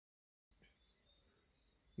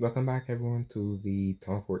Welcome back everyone to the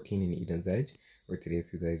Th14 in Eden's Edge, where today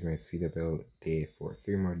if you guys are going to see the build day for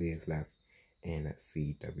 3 more days left in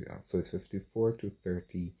CWL. So it's 54 to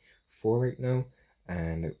 34 right now,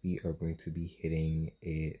 and we are going to be hitting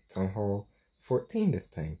a Town Hall 14 this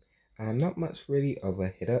time. Not much really of a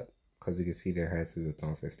hit up, because you can see their house is a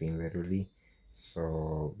Town 15 literally.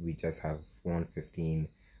 So we just have 1, 15,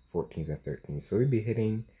 14s, and 13s. So we'll be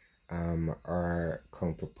hitting our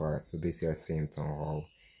counterparts, so basically our same Town Hall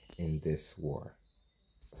in this war.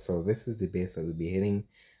 So this is the base that we'll be hitting,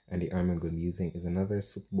 and the army I'm going to be using is another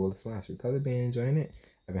Super Bowl Smash. Because I've been enjoying it,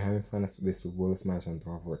 I've been having fun with Super Bowl Smash on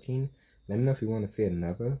Th14. Let me know if you want to see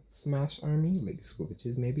another Smash army, like the Super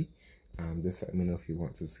Witches maybe. Just let me know if you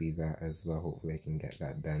want to see that as well. Hopefully I can get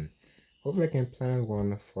that done. Hopefully I can plan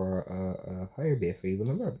one for a higher base or even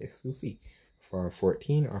a lower base. We'll see. For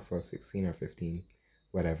 14 or for 16 or 15,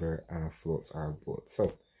 whatever floats our boat.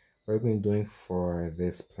 So what we're going to be doing for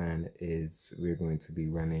this plan is we're going to be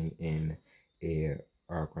running in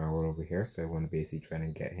our ground wall over here. So I want to basically try to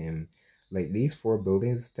get him like these 4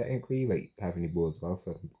 buildings technically, like having the bow as well.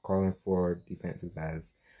 So I'm calling for defenses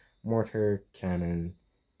as mortar, cannon,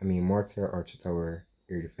 mortar, archer tower,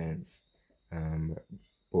 air defense,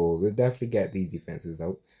 bow. We'll definitely get these defenses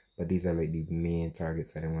out, but these are like the main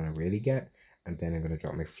targets that I want to really get. And then I'm going to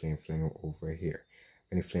drop my flame flinger over here.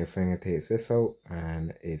 When the flame flinger takes this out,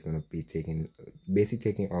 and is going to be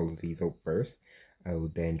basically taking all of these out first, I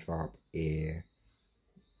will then drop a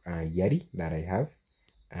Yeti that I have,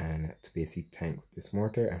 and to basically tank this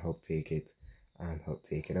mortar and help take it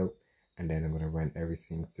out. And then I'm going to run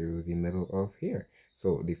everything through the middle of here.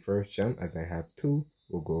 So the first jump, as I have 2,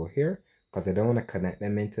 will go here, because I don't want to connect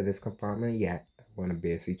them into this compartment yet. I want to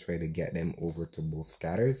basically try to get them over to both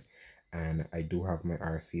scatters. And I do have my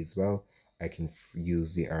RC as well. I can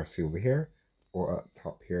use the RC over here or up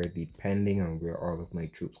top here, depending on where all of my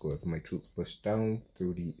troops go. If my troops push down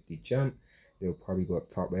through the jump, they'll probably go up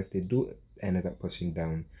top. But if they do end up pushing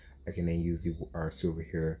down, I can then use the RC over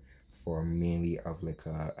here for mainly of like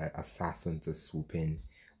a assassin to swoop in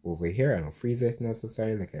over here. I don't freeze it if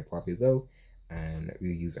necessary, like I probably will. And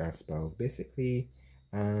we use our spells basically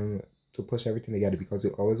to push everything together, because you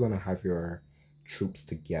always want to have your troops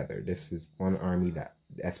together. This is one army that,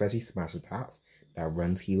 especially smash attacks that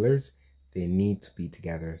runs healers, they need to be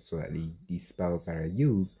together so that the spells that are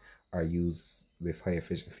used with high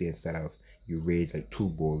efficiency, instead of you rage like 2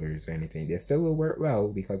 bowlers or anything. They still will work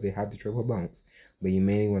well because they have the triple bounce, but you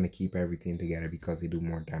mainly want to keep everything together because they do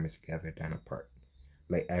more damage together than apart.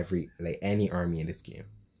 Like any army in this game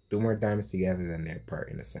do more damage together than they're apart,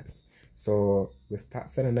 in a sense. So with that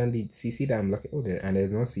said and done, the CC that I'm looking at, and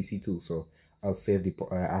there's no CC too, so I'll save the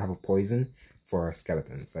I have a poison for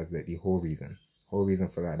skeletons. That's the whole reason.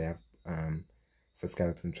 For that, they have for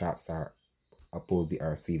skeleton traps are oppose the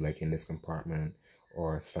RC, like in this compartment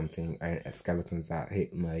or something. Skeletons that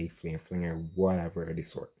hit my flame flinger, whatever the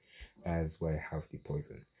sort. That's why I have the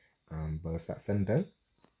poison. But if that's said and done,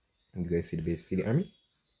 you guys see the base, see the army.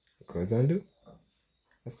 What goes on do?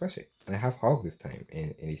 Let's crush it. And I have hogs this time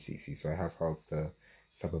in the CC, so I have hogs to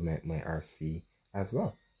supplement my RC as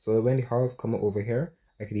well. So when the hogs come over here,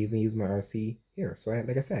 I could even use my RC here. So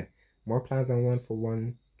like I said, more plans than one for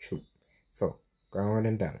one troop. So ground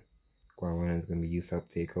running down. Ground running is going to be used to help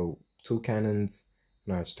take out 2 cannons,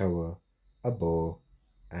 an arch tower, a bow,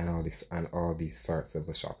 and all these sorts of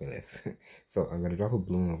a shopping list. So I'm going to drop a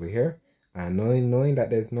balloon over here, and knowing that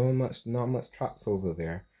there's not much traps over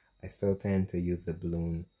there, I still tend to use the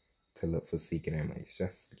balloon to look for seeking enemies.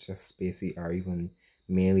 Just basically, or even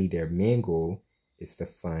mainly their main goal is to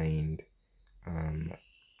find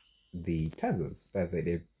the Teslas. That's like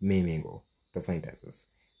their main goal, to find Teslas.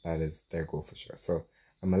 That is their goal for sure. So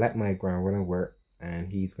I'm gonna let my ground runner work,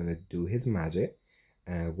 and he's gonna do his magic.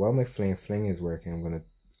 And while my flame fling is working, I'm gonna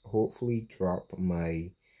hopefully drop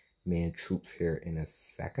my main troops here in a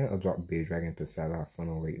second. I'll drop Bay Dragon to set our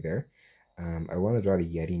funnel right there. I want to draw the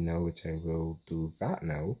Yeti now, which I will do that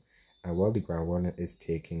now. And while the ground runner is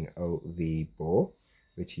taking out the bow,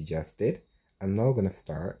 which he just did, I'm now going to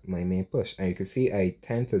start my main push. And you can see I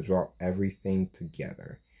tend to drop everything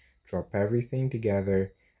together. Drop everything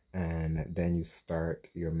together, and then you start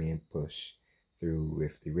your main push through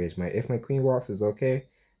with the rage. If my queen walks is okay.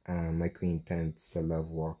 My queen tends to love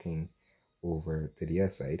walking over to the other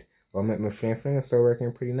side. Well, my flame flinger is still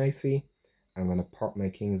working pretty nicely. I'm going to pop my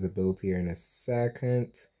king's ability here in a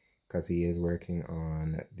second, because he is working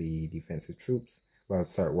on the defensive troops. Well,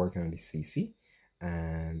 start working on the CC.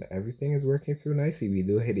 And everything is working through nicely. We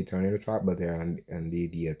do hit the tornado trap, but they're on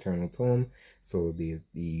the eternal tome, so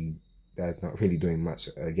that's not really doing much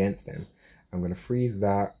against them. I'm gonna freeze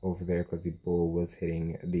that over there because the bowl was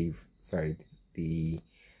hitting the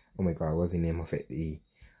oh my god, what's the name of it? The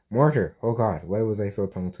mortar. Oh god, why was I so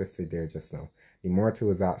tongue twisted there just now? The mortar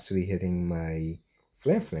was actually hitting my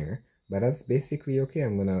flame flinger, but that's basically okay.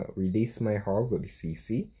 I'm gonna release my hogs with the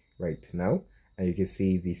CC right now, and you can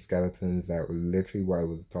see the skeletons that were literally what I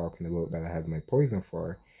was talking about that I had my poison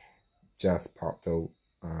for just popped out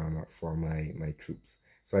for my troops.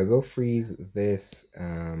 So I will freeze this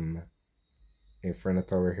Inferno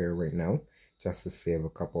Tower here right now, just to save a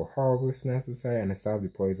couple hogs if necessary, and I still have the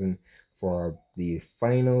poison for the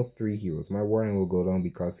final 3 heroes. My warning will go down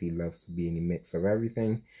because he loves to be in the mix of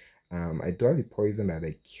everything. I do have the poison that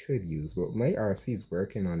I could use, but my RC is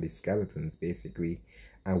working on the skeletons basically.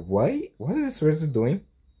 And what is this wizard doing?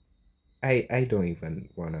 I don't even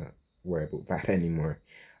wanna worry about that anymore.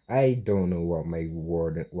 I don't know what my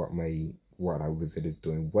ward what our wizard is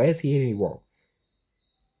doing. Why is he hitting the wall?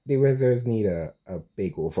 The wizards need a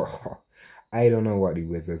big overhaul. I don't know what the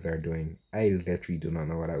wizards are doing. I literally do not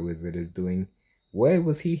know what that wizard is doing. Why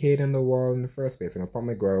was he hitting the wall in the first place? I'm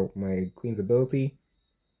gonna pop my queen's ability,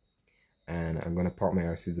 and I'm gonna pop my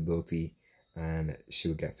RC's ability, and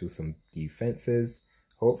she'll get through some defenses.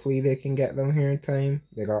 Hopefully they can get them here in time.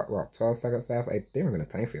 They got what, 12 seconds left? I think we're gonna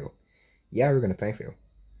time fail. Yeah, we're gonna time fail.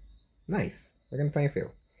 Nice. We're gonna time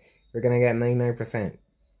fail. We're gonna get 99%.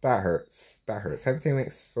 That hurts. That hurts. Everything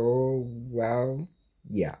went so well.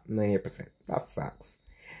 Yeah, 98%. That sucks.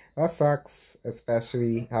 That sucks,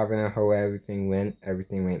 especially having a how everything went.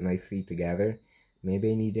 Everything went nicely together.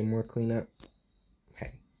 Maybe I needed more cleanup.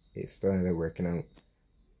 Hey, it still ended up working out.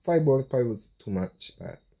 5 bullets probably was too much,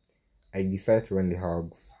 but I decided to run the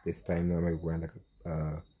hogs this time. Normally we run like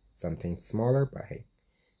something smaller, but hey,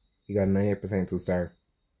 we got 98% 2-star.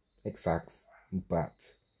 It sucks, but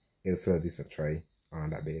it was still a decent try on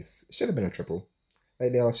that base. Should have been a triple,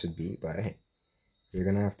 like they all should be, but hey, we're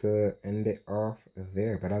gonna have to end it off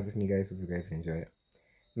there. But that's it for me, guys. Hope you guys enjoy it.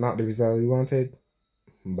 Not the result we wanted,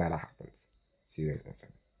 but that happens. See you guys next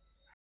time.